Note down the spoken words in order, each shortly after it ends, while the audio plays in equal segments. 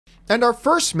And our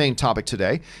first main topic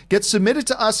today gets submitted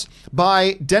to us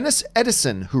by Dennis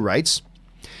Edison, who writes,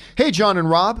 "Hey, John and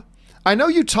Rob. I know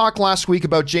you talked last week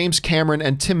about James Cameron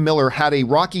and Tim Miller had a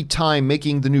rocky time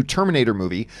making the new Terminator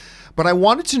movie, but I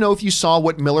wanted to know if you saw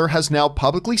what Miller has now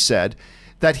publicly said,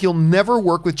 that he'll never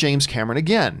work with James Cameron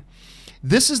again.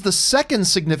 This is the second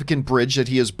significant bridge that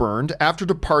he has burned after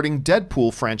departing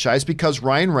Deadpool franchise because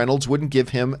Ryan Reynolds wouldn't give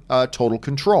him total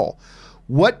control.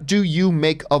 What do you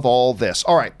make of all this?"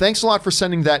 All right, thanks a lot for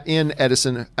sending that in,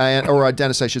 Edison, or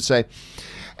Dennis, I should say.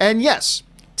 And yes,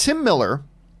 Tim Miller,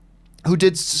 who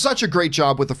did such a great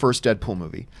job with the first Deadpool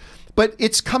movie, but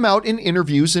it's come out in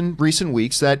interviews in recent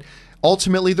weeks that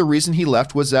ultimately the reason he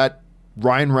left was that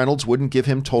Ryan Reynolds wouldn't give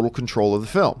him total control of the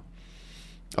film.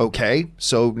 Okay,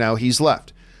 so now he's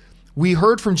left. We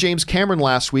heard from James Cameron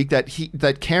last week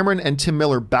that Cameron and Tim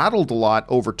Miller battled a lot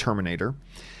over Terminator.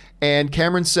 And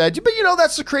Cameron said, but you know,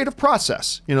 that's the creative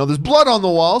process. You know, there's blood on the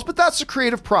walls, but that's the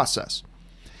creative process.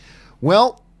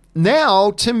 Well,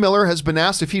 now Tim Miller has been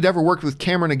asked if he'd ever worked with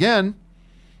Cameron again.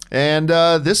 And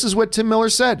this is what Tim Miller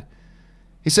said.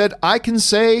 He said, "I can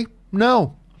say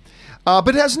no. But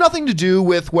it has nothing to do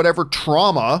with whatever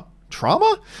trauma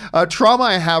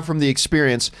I have from the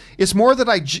experience. It's more that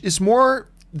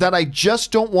I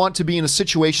just don't want to be in a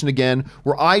situation again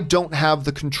where I don't have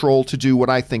the control to do what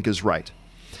I think is right.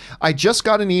 I just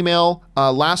got an email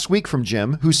last week from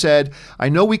Jim who said, I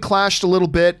know we clashed a little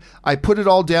bit. I put it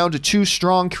all down to two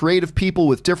strong, creative people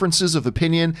with differences of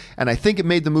opinion, and I think it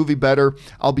made the movie better.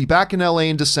 I'll be back in LA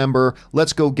in December.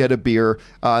 Let's go get a beer."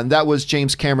 And that was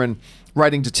James Cameron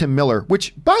writing to Tim Miller,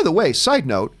 which, by the way, side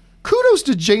note, kudos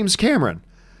to James Cameron.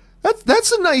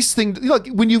 That's a nice thing.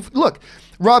 Look,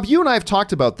 Rob, you and I have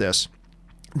talked about this,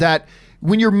 that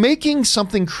when you're making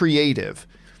something creative,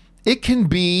 there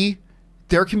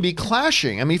can be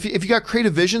clashing. I mean, if you got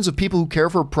creative visions of people who care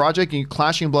for a project and you're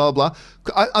clashing, blah, blah,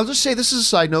 blah. I'll just say this is a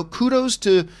side note. Kudos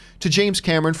to James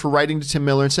Cameron for writing to Tim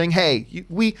Miller and saying, hey,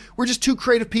 we're just two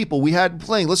creative people. We had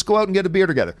playing. Let's go out and get a beer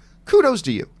together. Kudos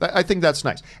to you. I think that's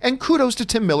nice. And kudos to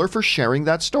Tim Miller for sharing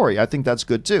that story. I think that's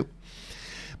good too.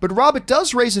 But Rob, it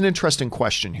does raise an interesting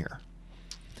question here.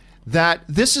 That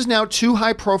this is now two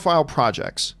high-profile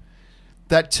projects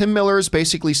that Tim Miller is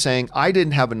basically saying, I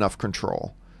didn't have enough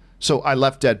control, so I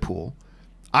left Deadpool.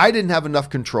 I didn't have enough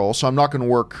control, so I'm not going to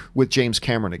work with James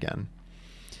Cameron again.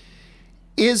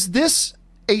 Is this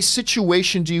a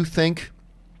situation, do you think,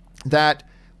 that,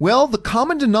 well, the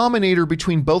common denominator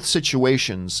between both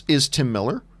situations is Tim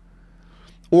Miller?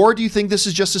 Or do you think this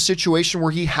is just a situation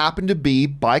where he happened to be,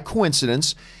 by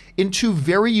coincidence, in two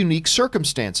very unique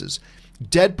circumstances?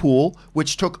 Deadpool,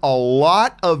 which took a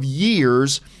lot of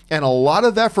years and a lot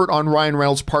of effort on Ryan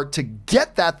Reynolds' part to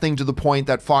get that thing to the point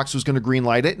that Fox was going to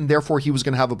greenlight it, and therefore he was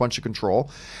going to have a bunch of control.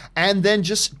 And then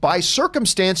just by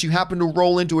circumstance, you happen to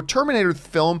roll into a Terminator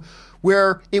film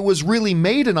where it was really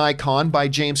made an icon by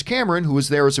James Cameron, who was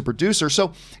there as a producer.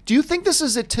 So do you think this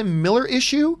is a Tim Miller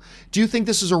issue? Do you think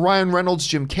this is a Ryan Reynolds,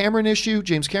 James Cameron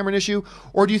issue?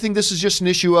 Or do you think this is just an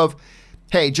issue of,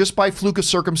 hey, just by fluke of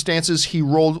circumstances, he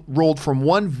rolled from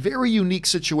one very unique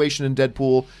situation in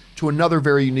Deadpool to another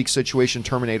very unique situation,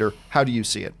 Terminator? How do you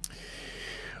see it?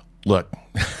 Look,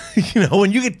 you know,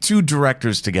 when you get two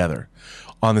directors together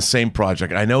on the same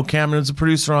project, I know Cameron's a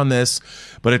producer on this,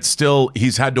 but it's still,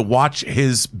 he's had to watch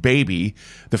his baby,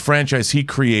 the franchise he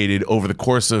created over the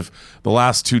course of the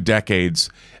last 2 decades,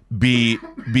 be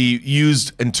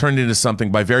used and turned into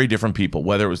something by very different people,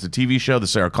 whether it was the TV show, the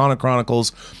Sarah Connor Chronicles,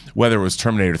 whether it was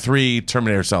Terminator 3,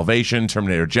 Terminator Salvation,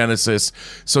 Terminator Genesis.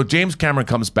 So James Cameron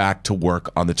comes back to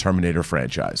work on the Terminator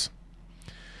franchise.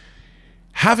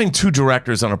 Having two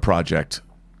directors on a project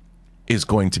is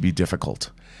going to be difficult.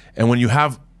 And when you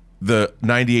have the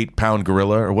 98-pound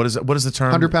gorilla, or what is the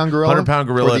term? 100-pound gorilla? 100-pound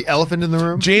gorilla. Or the elephant in the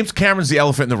room? James Cameron's the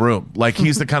elephant in the room. Like,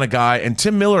 he's the kind of guy. And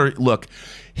Tim Miller, look,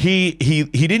 he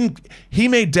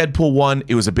made Deadpool 1.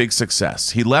 It was a big success.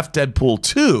 He left Deadpool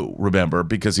 2, remember,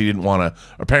 because he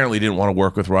apparently didn't want to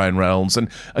work with Ryan Reynolds. And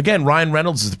again, Ryan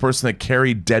Reynolds is the person that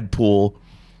carried Deadpool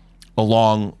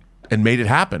along and made it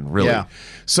happen, really. Yeah.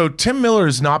 So Tim Miller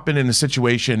has not been in a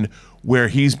situation where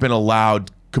he's been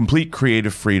allowed complete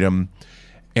creative freedom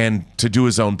and to do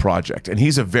his own project. And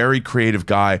he's a very creative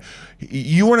guy.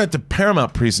 You weren't at the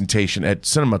Paramount presentation at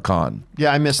CinemaCon.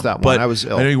 Yeah, I missed that one. I was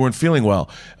ill. I know you weren't feeling well.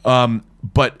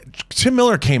 But Tim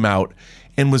Miller came out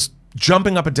and was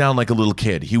jumping up and down like a little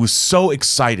kid. He was so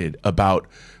excited about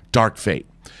Dark Fate.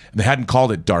 And they hadn't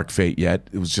called it Dark Fate yet.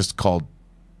 It was just called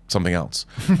something else.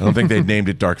 I don't think they'd named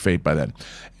it Dark Fate by then.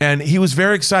 And he was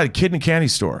very excited, kid in a candy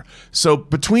store. So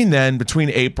between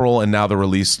April and now the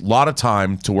release, a lot of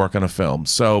time to work on a film.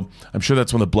 So I'm sure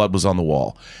that's when the blood was on the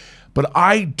wall. But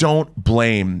I don't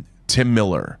blame Tim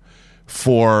Miller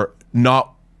for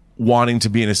not wanting to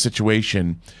be in a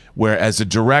situation where, as a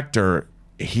director,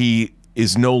 he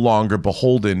is no longer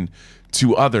beholden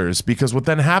to others, because what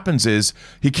then happens is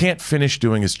he can't finish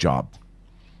doing his job.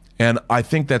 And I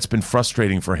think that's been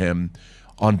frustrating for him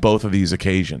on both of these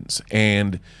occasions.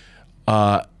 And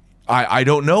I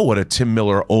don't know what a Tim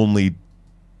Miller only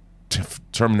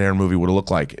Terminator movie would have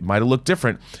looked like. It might have looked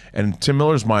different. And in Tim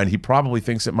Miller's mind, he probably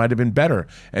thinks it might have been better.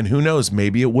 And who knows,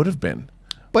 maybe it would have been.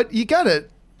 But you gotta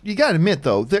admit,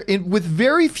 though, with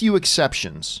very few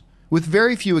exceptions,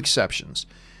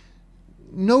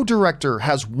 no director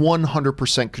has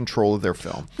 100% control of their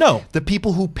film. No. The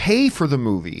people who pay for the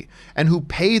movie and who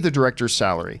pay the director's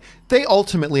salary, they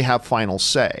ultimately have final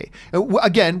say.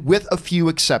 Again, with a few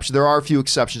exceptions. There are a few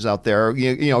exceptions out there.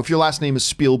 You know, if your last name is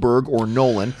Spielberg or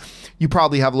Nolan, you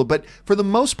probably have a little, but for the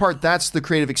most part, that's the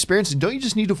creative experience. And don't you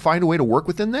just need to find a way to work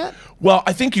within that? Well,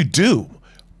 I think you do.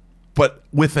 But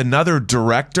with another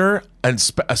director, and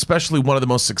especially one of the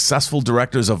most successful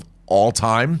directors of all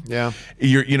time, yeah,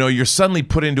 you're suddenly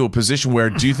put into a position where,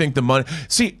 do you think the money?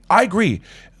 See, I agree.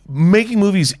 Making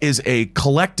movies is a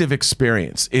collective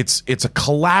experience. It's a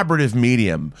collaborative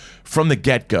medium from the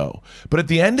get-go. But at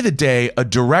the end of the day, a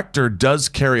director does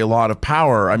carry a lot of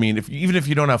power. I mean, even if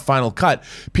you don't have final cut,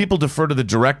 people defer to the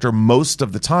director most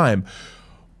of the time.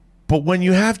 But when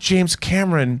you have James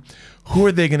Cameron, who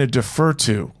are they going to defer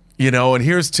to? You know, and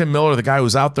here's Tim Miller, the guy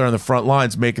who's out there on the front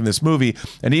lines making this movie.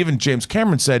 And even James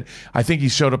Cameron said, I think he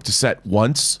showed up to set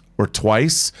once or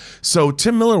twice. So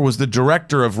Tim Miller was the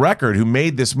director of record who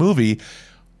made this movie.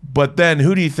 But then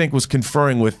who do you think was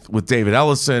conferring with David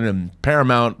Ellison and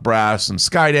Paramount Brass and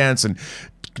Skydance and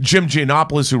Jim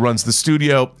Giannopoulos, who runs the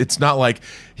studio? It's not like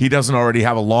he doesn't already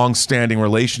have a long-standing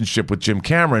relationship with Jim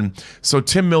Cameron. So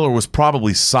Tim Miller was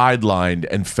probably sidelined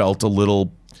and felt a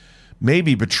little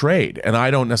maybe betrayed. And I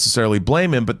don't necessarily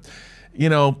blame him, but you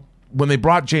know, when they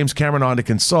brought James Cameron on to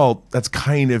consult, that's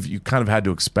you kind of had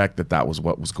to expect that was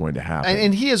what was going to happen.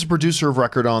 And he is a producer of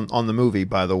record on the movie,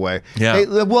 by the way. Yeah. Hey,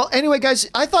 well, anyway, guys,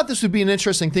 I thought this would be an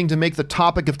interesting thing to make the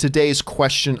topic of today's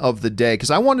question of the day, because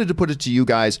I wanted to put it to you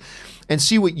guys and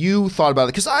see what you thought about it,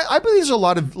 because I believe there's a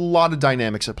lot of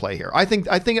dynamics at play here. I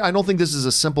don't think this is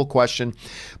a simple question,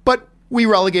 but we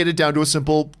relegated down to a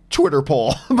simple Twitter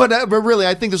poll. But really,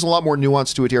 I think there's a lot more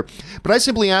nuance to it here. But I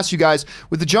simply asked you guys,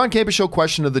 with the John Campea Show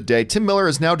question of the day, Tim Miller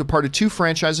has now departed 2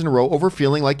 franchises in a row over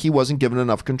feeling like he wasn't given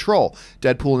enough control.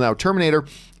 Deadpool and now Terminator.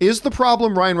 Is the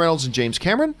problem Ryan Reynolds and James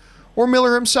Cameron, or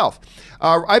Miller himself?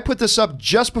 I put this up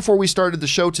just before we started the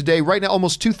show today. Right now,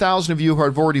 almost 2,000 of you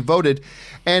have already voted.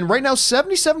 And right now,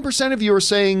 77% of you are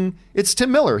saying it's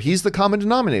Tim Miller. He's the common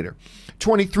denominator.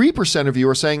 23% of you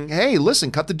are saying, hey, listen,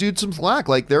 cut the dude some slack.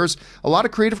 Like, there's a lot of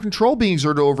creative control being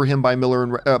exerted over him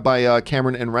by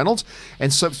Cameron and Reynolds.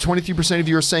 And so 23% of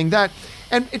you are saying that.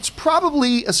 And it's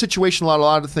probably a situation, a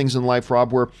lot of things in life,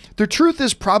 Rob, where the truth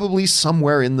is probably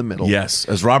somewhere in the middle. Yes,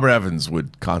 as Robert Evans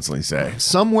would constantly say.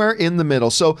 Somewhere in the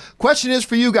middle. So question is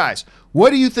for you guys.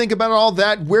 What do you think about all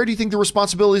that? Where do you think the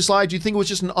responsibilities lie? Do you think it was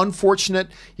just an unfortunate,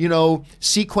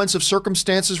 sequence of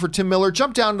circumstances for Tim Miller?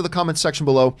 Jump down to the comments section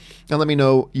below and let me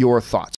know your thoughts.